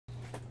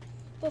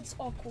That's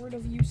awkward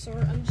of you, sir.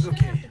 I'm just gonna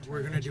Okay, have to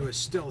we're turn gonna the do a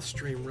stealth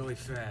stream really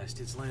fast.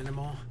 It's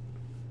Landimal.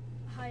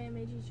 Hi, I'm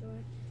AG Joy.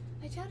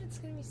 I doubt it's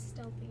gonna be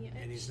stealthy.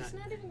 And he's she's not-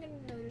 not even gonna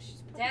notice.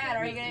 She's probably Dad,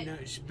 are you gonna? No,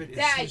 but Dad.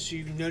 as soon as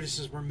she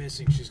notices we're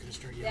missing, she's gonna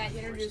start yelling. Dad, you for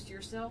us. introduced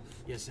yourself.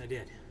 Yes, I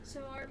did.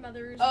 So our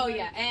mothers. Oh like-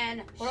 yeah,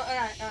 and hold on,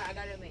 I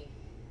got it me.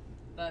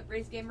 But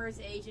Grace Gamers,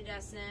 Agent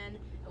SN,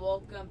 and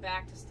welcome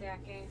back to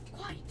Stacking.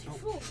 Quiet, you Oh,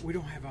 fool. we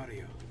don't have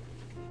audio.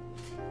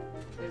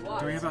 Wait, what?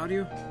 Do we have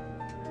audio?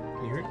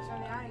 Can you hear it? What's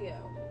on the audio?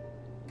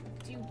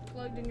 Do you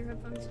plugged in your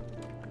headphones?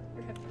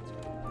 Your headphones.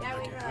 Yeah,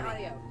 we Okay, have hold on.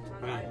 audio. It's on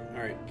Hold the on. audio.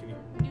 All right, can you?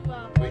 You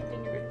plugged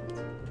in your headphones.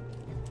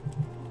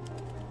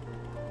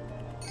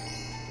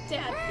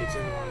 Dad, It's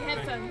in the wrong thing.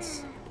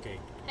 headphones. Okay.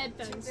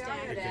 Headphones, Check the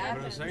audio, Dad. Okay, Dad.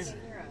 what was I You saying?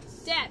 can hear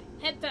us. Dad,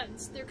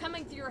 headphones. They're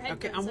coming through your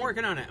headphones. Okay, I'm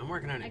working on it. I'm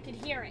working on I it. could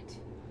hear it.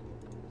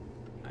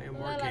 I am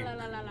working.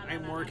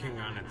 I'm working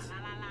on it.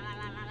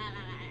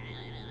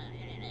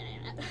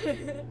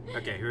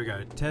 Okay, here we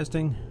go.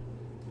 Testing.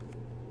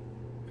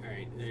 All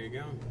right, there you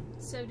go.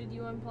 So did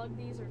you unplug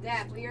these or?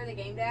 Dad, can we hear the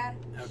game, Dad?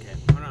 Okay,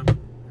 hold on. All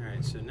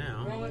right, so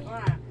now. Hold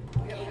on.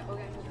 Okay.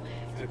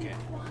 Okay.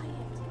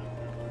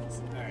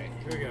 All right,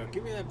 here we go.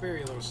 Give me that berry,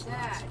 little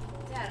slots.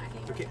 Dad, I can't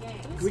hear Okay,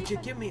 the game. would you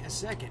give me a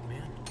second,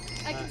 man?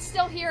 I can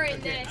still hear it in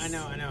Okay, this. I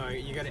know.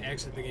 You got to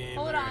exit the game.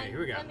 Hold All on. right, here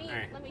we go. Let me All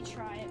right, let me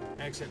try it.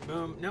 exit.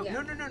 Boom. No.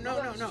 Yeah.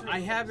 No. I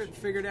have it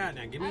figured out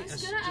now. Give me I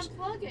was gonna just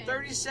unplug it.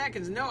 30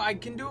 seconds. No, I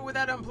can do it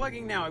without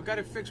unplugging now. I've got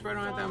it fixed where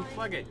I don't have to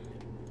Fine. unplug it.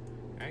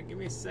 All right, give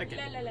me a second.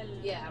 La, la, la, la.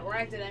 Yeah, we're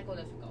at technical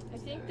difficulty. I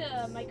think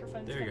the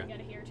microphone's There we coming go. out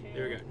of here too.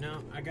 There we go.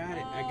 No, I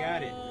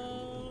got it.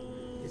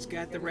 It's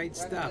got the right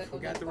stuff. We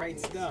got the right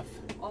stuff.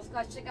 Also,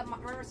 guys, check out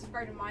remember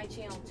subscribe to my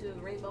channel too.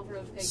 Rainbow for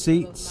notifications.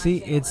 See, both my see,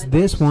 channel it's and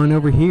this my one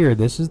over channel. here.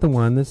 This is the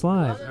one that's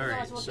live. Other All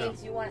right, than what so-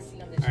 games you want to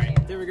see on this All right,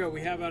 channel. there we go.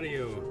 We have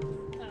audio.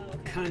 Oh, okay.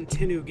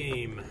 Continue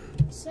game.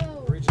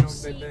 So Original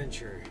see,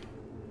 adventure.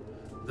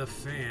 The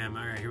fam.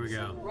 All right, here we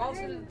go. We're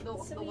also So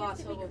the we have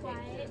lost to be solo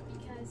quiet game.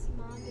 because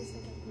Mom is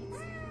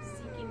like a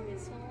seeking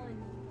missile,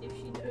 and if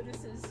she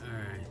notices,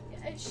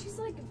 All right. she's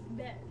like,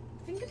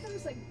 think of her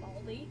as like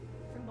Baldy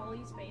from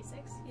Baldi's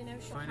Basics. You know,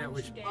 she'll Find out hunt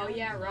which- you down. Oh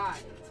yeah,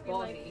 right. It's Be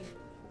like, Baldy.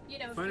 You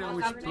know, Find if out you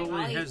which want to Baldi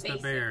bully back has the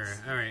Basics. bear.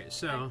 All right,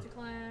 so. to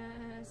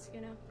class,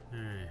 you know. All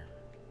right.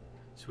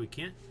 So we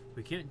can't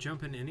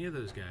jump in any of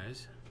those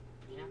guys.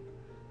 Yeah.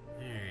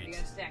 All You right.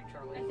 gotta stack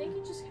Charlie. I think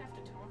you just have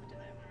to talk to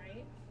them,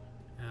 right?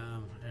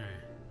 All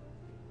right.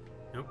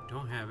 Nope,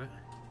 don't have it.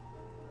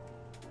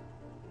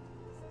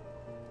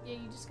 Yeah,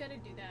 you just gotta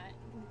do that.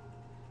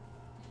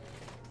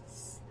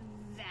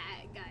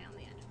 That guy on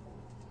the end.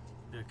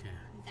 Okay.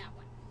 That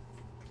one.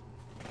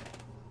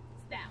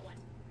 It's that one.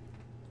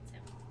 So.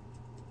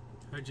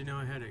 How'd you know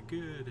I had it?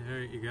 Good. All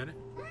right, you got it?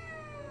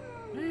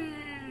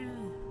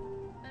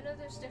 I know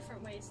there's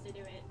different ways to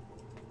do it.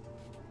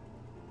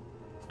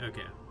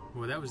 Okay.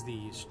 Well, that was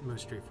the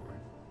most straightforward.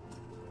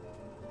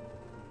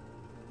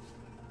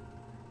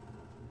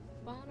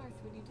 Why on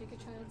earth would you take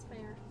a child's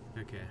bear?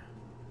 Okay.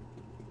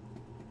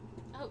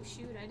 Oh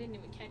shoot, I didn't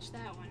even catch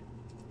that one.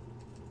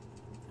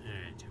 All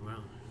right.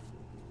 Well,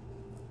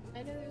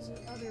 I know there's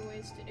other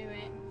ways to do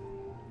it.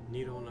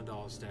 needle and a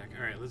doll stack.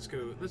 All right, let's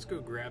go. Let's go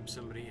grab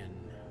somebody and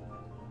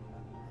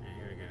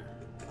here we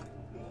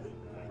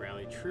go.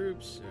 Rally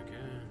troops. Okay.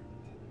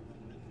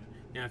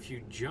 Now, if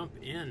you jump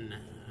in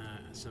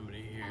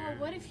somebody here, Oh,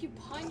 what if you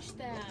punch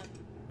them?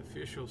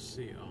 official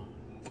seal.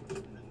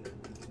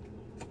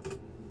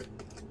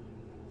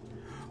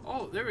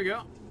 Oh, there we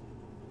go.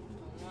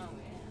 Oh man.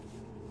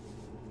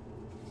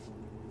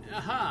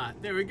 Aha!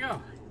 There we go.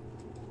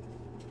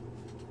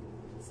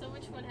 So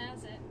which one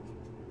has it?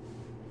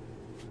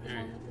 The There.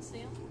 one with the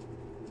seal?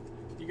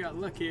 You got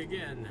lucky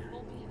again.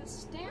 Well, we have a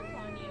stamp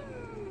on you.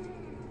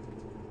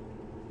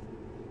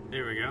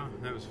 There we go.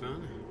 That was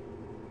fun.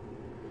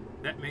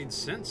 That made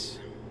sense.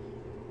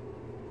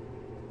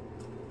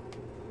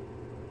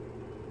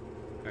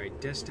 All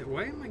right, desktop.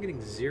 Why am I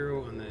getting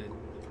 0 on the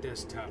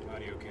desktop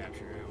audio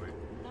capture? Oh, wait.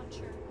 Not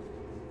sure.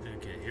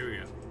 Okay, here we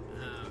go.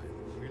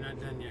 We're not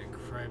done yet,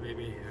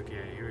 crybaby.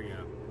 Okay, here we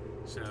go.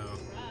 So,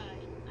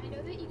 Right. I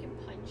know that you can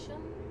punch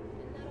them,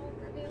 and that'll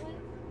reveal it.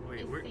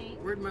 wait, I think.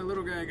 where'd my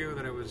little guy go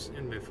that I was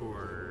in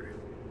before?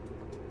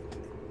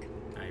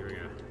 Ah, here we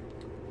go.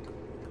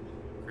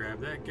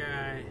 Grab that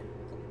guy.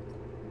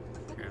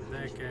 Grab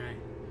that guy.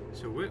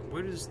 So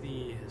what is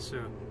the,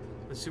 so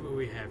let's see what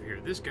we have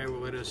here. This guy will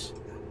let us,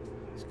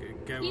 this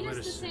guy He will let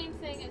does the us, same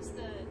thing as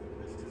the.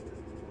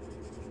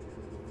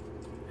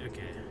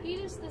 okay. He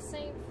does the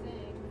same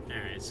thing.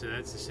 Alright, so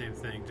that's the same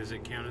thing. Does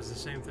it count as the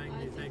same thing,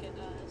 I you think think? it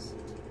does.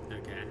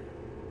 Okay.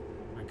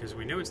 Because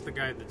we know it's the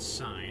guy that's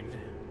signed.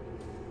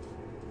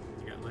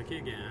 You got lucky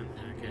again.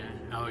 Okay.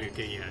 Oh,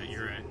 okay, yeah,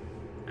 you're right.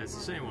 That's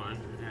the same one.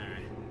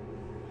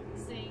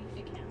 Alright. See,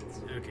 it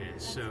counts. Okay,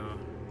 so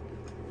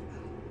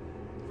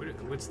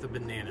what's the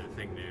banana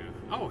thing do?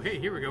 Oh, hey,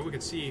 here we go. We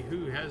can see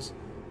who has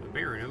a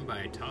bear in him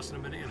by tossing a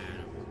banana at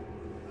him.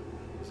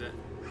 Is that?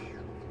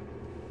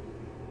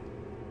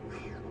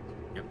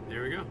 Yep,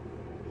 there we go.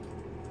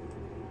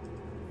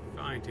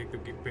 Fine, take the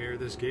bear.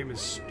 This game is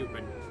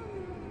stupid.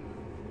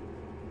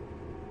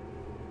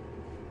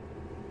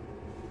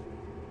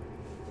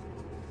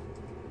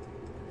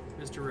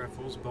 Mr.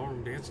 Raffles,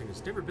 ballroom dancing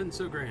has never been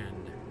so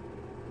grand.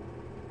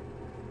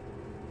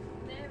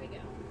 There we go.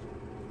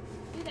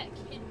 Do that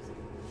kid who's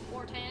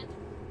important.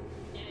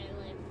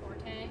 Alan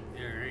Forte.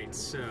 Alright,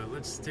 so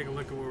let's take a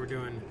look at what we're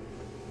doing.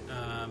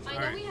 I know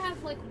alright. we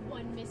have like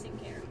one missing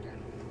character.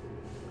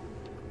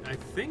 I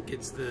think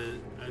it's the...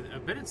 I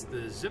bet it's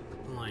the zip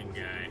line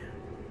guy.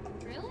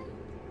 Really?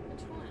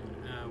 Which one?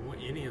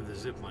 Any of the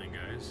zip line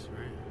guys,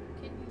 right?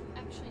 Can you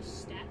actually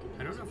stack it?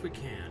 I don't know if we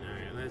can.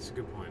 Alright, that's a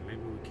good point. Maybe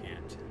we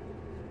can't.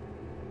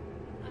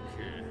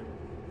 Okay.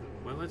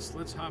 Well,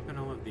 let's hop in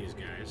all of these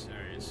guys.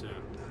 Alright, so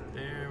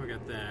there, we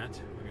got that.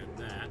 We got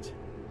that.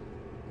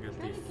 We got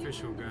the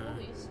official guy.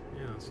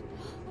 Yeah, let's...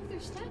 Oh, they're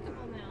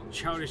stackable now.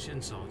 Childish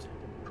insult.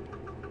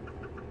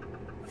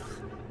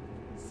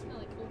 Smell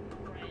like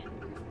old bread.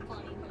 You're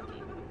funny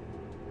looking.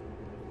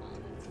 Oh,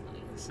 that's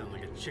funny. Sound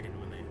like a chicken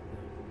when they...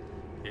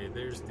 Okay,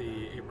 there's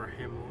the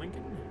Abraham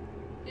Lincoln.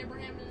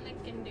 Abraham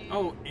Lincoln, dude.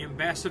 Oh,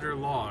 Ambassador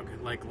Log,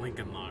 like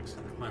Lincoln Logs.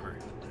 Clever.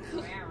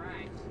 Yeah,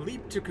 right.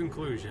 Leap to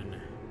conclusion.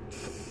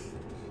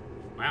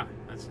 Wow,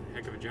 that's a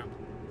heck of a jump.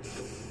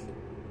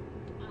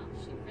 Wow,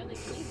 she really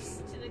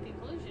leaps to the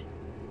conclusion.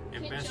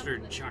 Can't Ambassador jump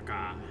in the-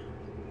 Chaka.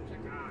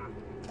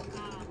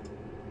 Ah,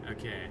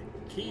 Okay,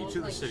 key Almost to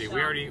the like city. Sean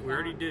We already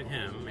Connery. did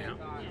him. Yeah. yeah,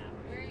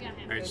 we already got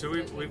him. All right, so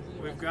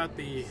we've got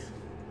the...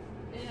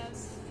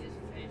 Yes.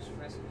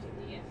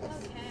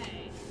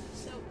 Okay.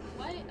 So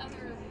what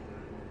other?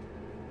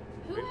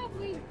 Who have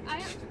we?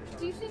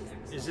 Do you think?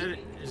 Is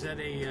that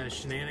a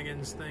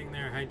shenanigans thing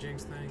there,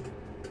 hijinks thing?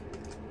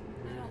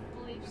 I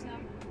don't believe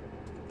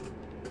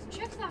so.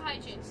 Check the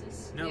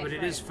hijinks. No, Yeah, but it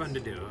try is it. fun to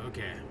do.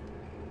 Okay.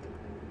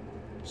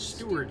 Steward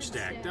Steward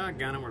stack. stack.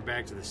 Doggone it, we're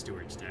back to the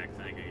steward stack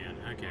thing again.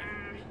 Okay.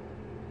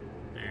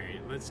 All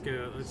right, let's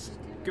go. Let's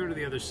go to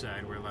the other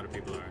side where a lot of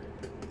people are.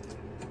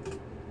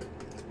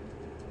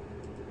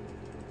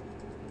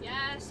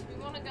 Yes, we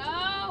want to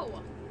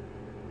go.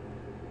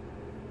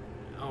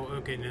 Oh,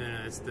 okay. No,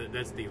 that's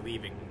the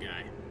leaving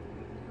guy.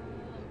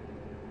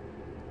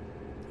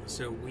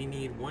 So we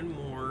need one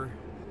more.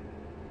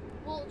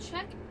 We'll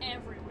check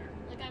everywhere.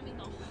 Like I mean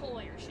the whole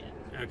airship.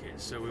 Okay,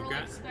 so For we've like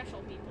got. special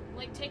people.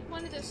 Like take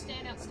one of those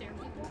standout stair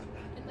people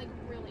and like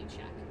really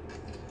check.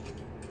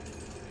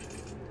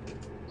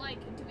 Like,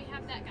 do we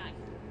have that guy?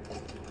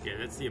 Yeah,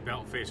 that's the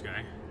about face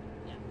guy.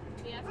 Yeah.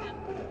 Do we have him?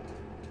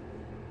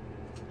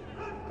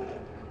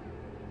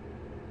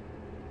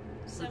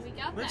 So we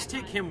got Let's that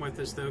take guy. him with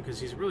us though, because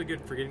he's really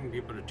good for getting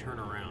people to turn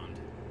around.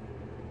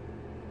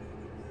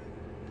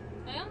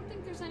 I don't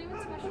think there's anyone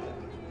special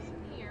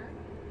in here.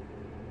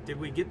 Did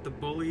we get the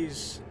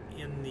bullies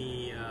in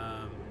the?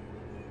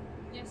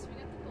 Yes, we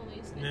got the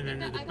bullies. No, I no, think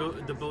no. I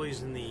got The her.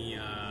 bullies in the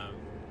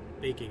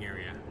baking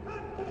area. Oh,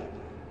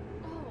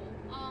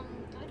 I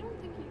don't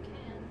think you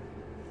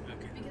can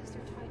Okay. because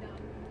they're tied up.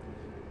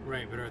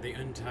 Right, but are they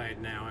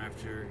untied now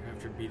after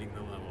beating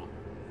the level?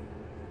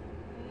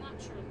 I'm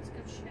not sure. Let's go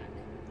check.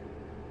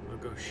 We'll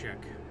go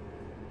Shrek.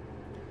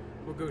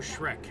 We'll go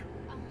Shrek.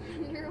 I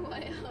wonder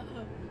what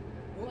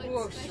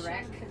Whoa, special-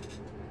 Shrek.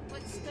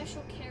 what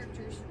special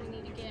characters we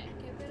need to get.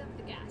 Get rid of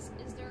the gas.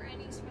 Is there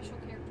any special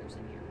characters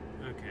in here?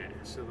 Okay,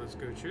 so let's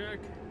go check.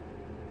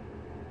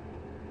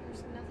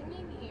 There's nothing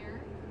in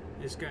here.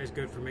 This guy's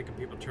good for making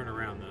people turn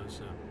around though,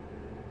 so.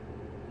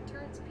 It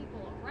turns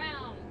people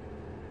around.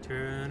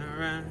 Turn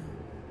around.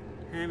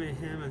 Hammy,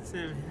 hammy,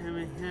 hammy,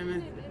 hammy,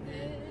 hammy.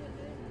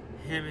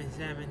 Hammy,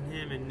 hammy,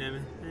 hammy,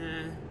 hammy.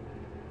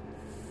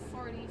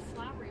 40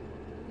 flowery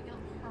woman. We got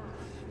her.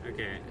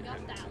 Okay. We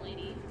got that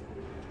lady.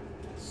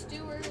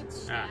 Steward,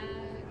 Ah.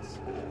 Stags.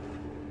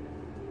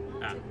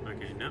 Ah,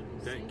 okay, no,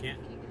 that See? can't Can't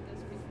get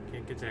those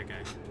people. get that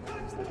guy.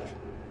 Where's the bear?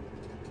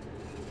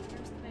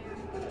 Where's the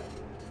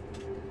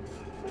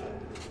bear?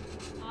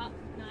 Not.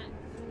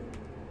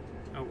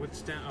 Oh,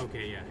 what's down?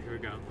 Okay, yeah, here we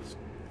go.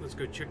 Let's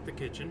go check the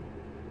kitchen.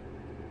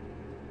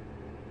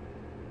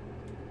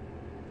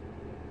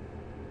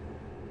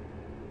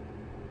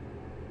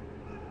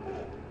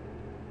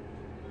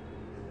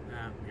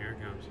 Here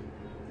it comes.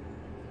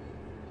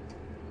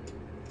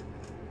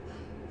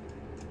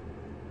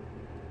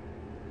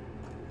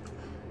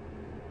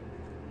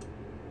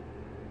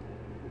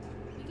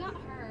 We got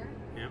her.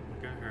 Yep,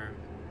 we got her.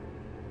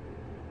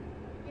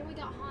 Yeah, we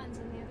got Hans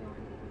in the other one.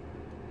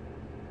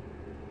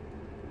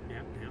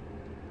 Yep, yep.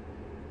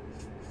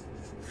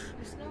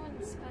 There's no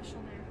one special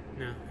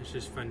there. No, it's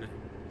just fun to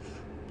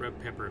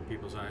rub pepper in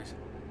people's eyes.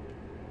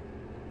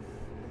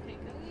 Okay,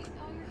 go get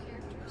all your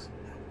characters.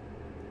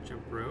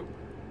 Jump rope.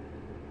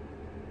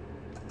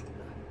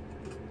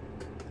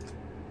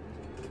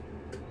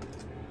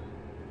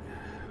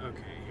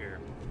 Okay, here.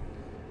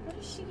 What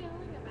is she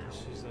yelling about?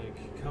 She's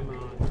like, come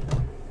on. Well,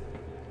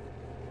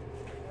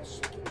 she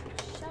can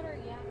shut her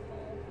yak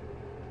hole.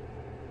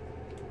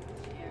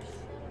 Here,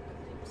 shut up,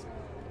 Calypso.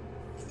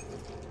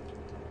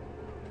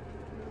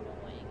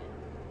 Annoying.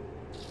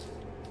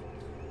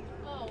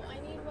 Oh, I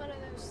need one of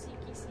those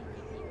seeky people.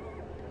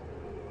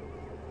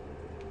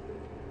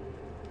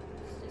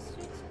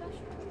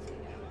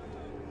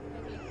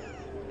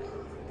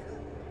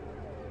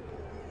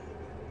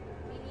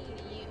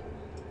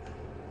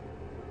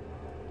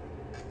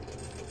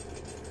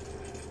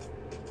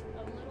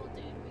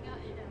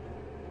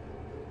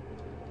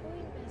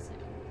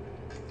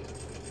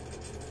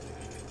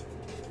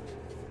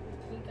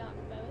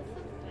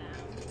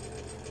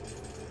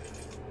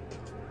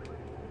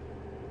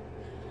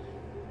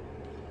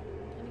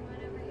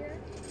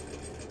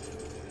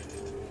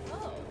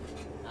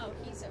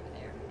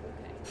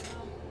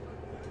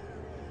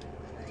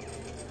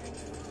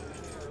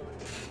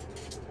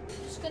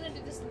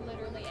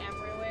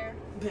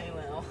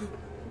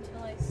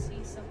 until I see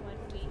someone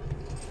we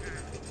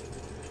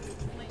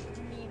might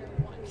need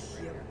or want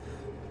to murder.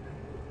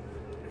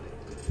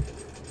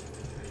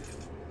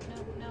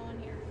 No one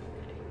here.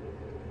 Okay.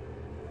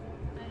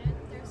 I know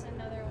there's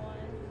another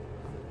one.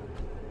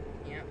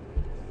 Yep.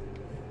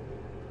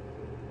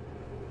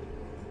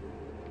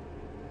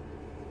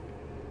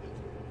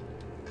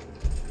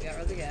 We got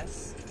other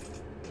guests.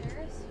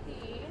 There's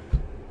he.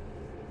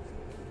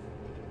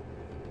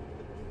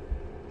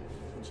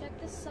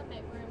 Check the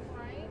summit room,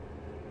 right?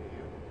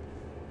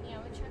 Yeah,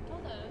 we checked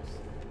all those.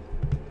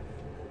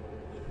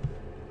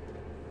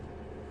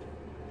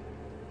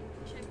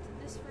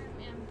 Checked this room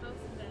and both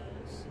of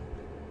those.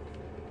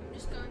 I'm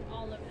just going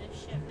all over this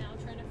ship now,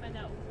 trying to find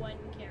out one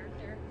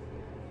character.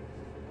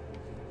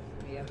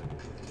 Yep.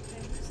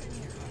 Okay, who's in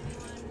here?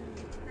 Anyone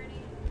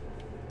pretty?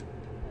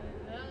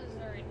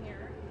 Those are in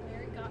here. We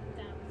already got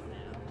them,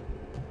 though.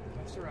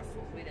 That's a rough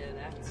one. We did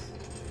that.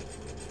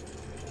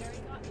 We already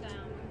got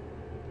them.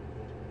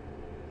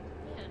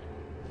 Man.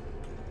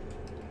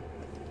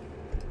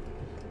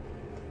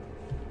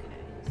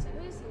 Okay, so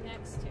who's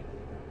next to?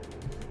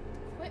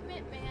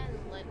 Equipment man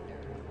lender.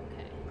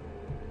 Okay.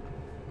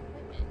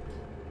 Equipment.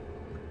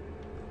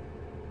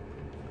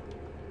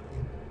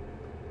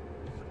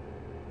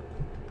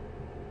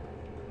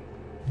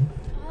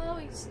 Oh,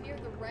 he's near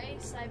the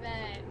race, I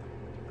bet.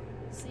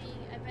 See,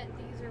 I bet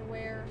these are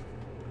where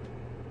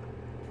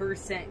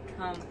Percent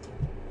possibly.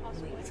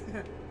 complete.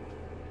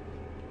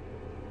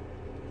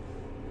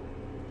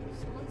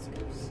 So let's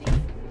go see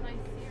if my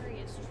theory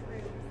is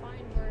true.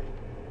 Find where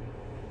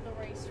the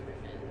race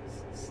room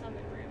is.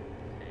 Summit room.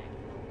 Okay.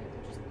 Well, we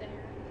were just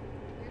there.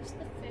 Here's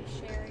the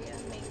fish area.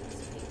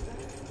 Maintenance people.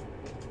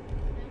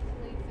 I don't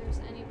believe there's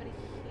anybody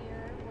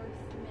here worth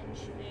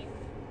mentioning.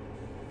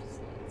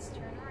 So let's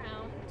turn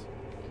around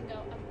and go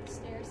up the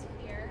stairs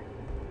here.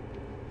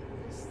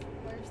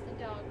 Where's the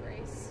dog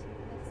race?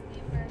 That's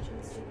the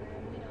emergency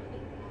room. We don't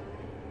need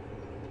that.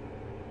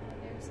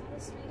 There's all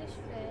the Swedish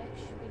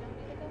fish. We don't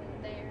need to go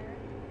in there.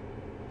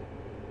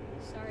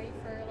 Sorry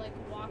for like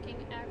walking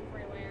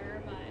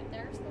everywhere, but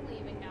there's the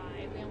leaving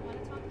guy. We don't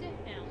want to talk to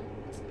him.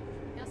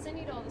 He also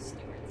need all the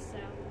stewards, so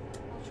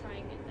I'll try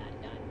and get that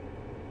done.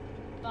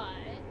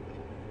 But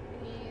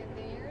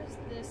there's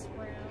this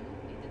room.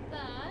 We did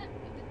that.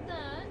 We did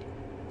that.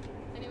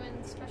 Anyone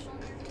special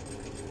in here?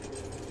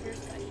 You're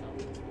special.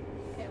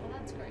 Okay, well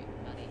that's great,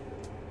 buddy.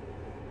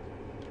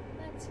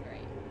 That's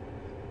great.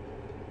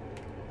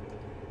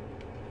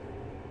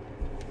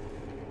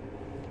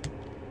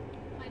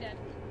 Hi, Dad.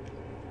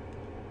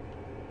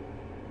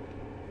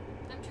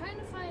 I'm trying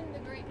to find the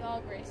Great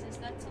Dog Races.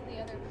 That's on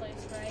the other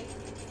place, right?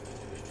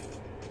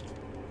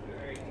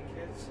 Alright,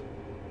 kids.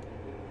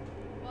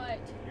 What?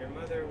 Your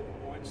mother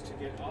wants to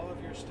get all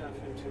of your stuff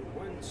into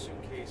one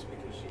suitcase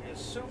because she has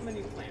so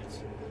many plants.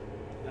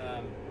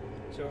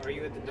 So are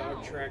you at the dog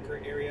No. tracker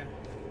area?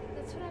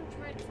 That's what I'm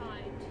trying to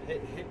find.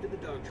 Head to the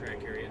dog track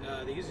area.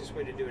 The easiest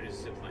way to do it is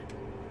zipline.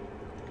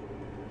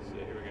 So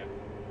here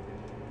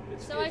we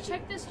go. So I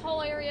checked this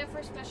whole area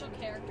for special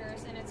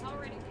characters, and it's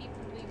already people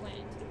we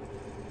went.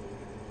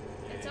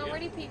 It's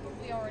already people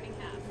we already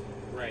have.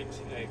 Right.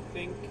 I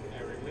think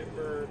I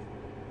remember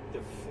the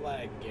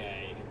flag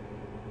guy.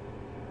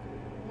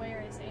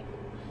 Where is he?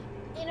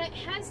 And it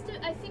has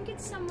to, I think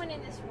it's someone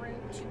in this room,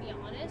 to be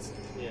honest.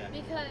 Yeah.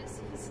 Because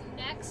he's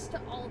next to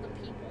all the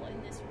people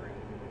in this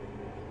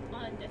room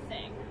on the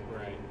thing.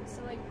 Right.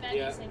 So like that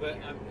Yeah, is in but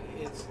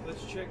here.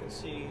 let's check and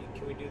see.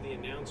 Can we do the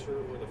announcer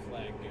or the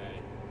flag guy?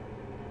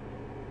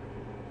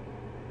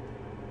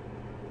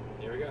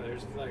 There we go.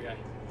 There's the flag guy.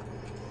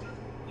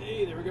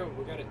 Hey, there we go.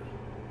 We got it.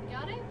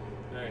 Got it?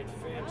 All right,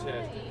 fantastic.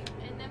 Right.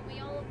 And then we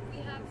have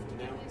to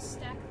do Now- is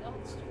stack all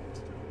the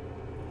stewards.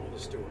 All the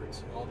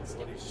stewards. All the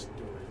bloody stewards.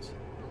 stewards.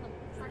 All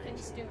the freaking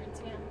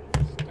stewards,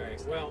 yeah. All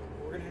right. Well,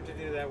 we're gonna have to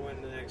do that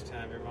one the next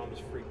time. Your mom's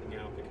freaking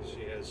out because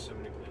she has so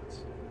many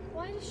plants.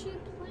 Why does she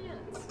have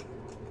plants?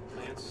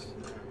 Plants.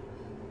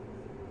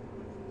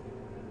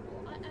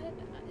 Well,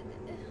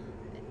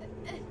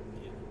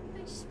 I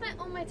just spent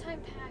all my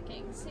time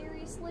packing.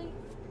 Seriously?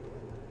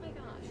 Oh my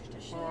gosh,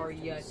 does she Are have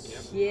to you be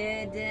so-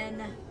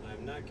 kidding?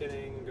 I'm not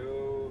kidding.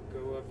 Go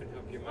up and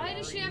help your mom. Why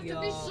does she have to be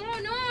Are so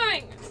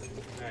annoying?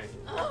 All right.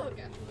 Oh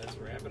god. Let's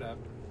wrap it up.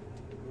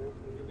 We'll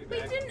be We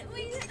back. didn't.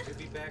 We'll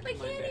be back We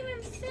Monday. can't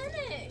even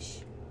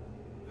finish.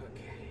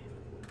 Okay.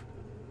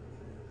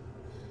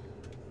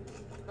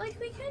 Like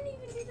we couldn't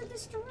even do the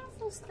Mr.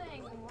 Ruffles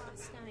thing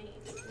last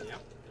night,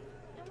 Yep.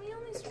 and we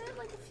only spent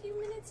like a few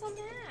minutes on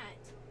that.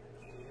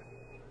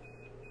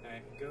 All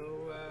right.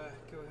 Go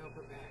help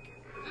her back.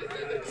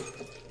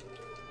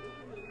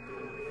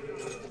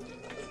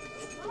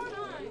 Hold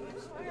on, I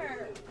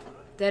swear.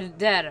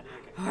 Dad,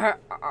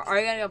 are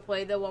you gonna go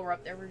play though while we're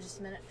up there for just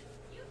a minute?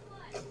 You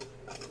what?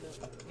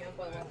 You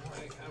wanna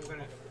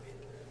play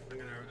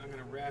I'm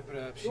gonna wrap it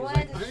up. She's Go like,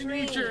 ahead and I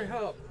need stream. your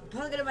help. I'm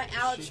probably gonna do my She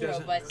outro,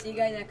 doesn't- but see you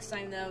guys next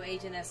time though.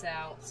 Agent S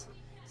out.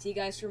 See you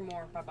guys for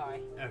more. Bye bye.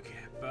 Okay.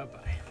 Bye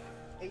bye.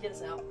 Agent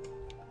S out.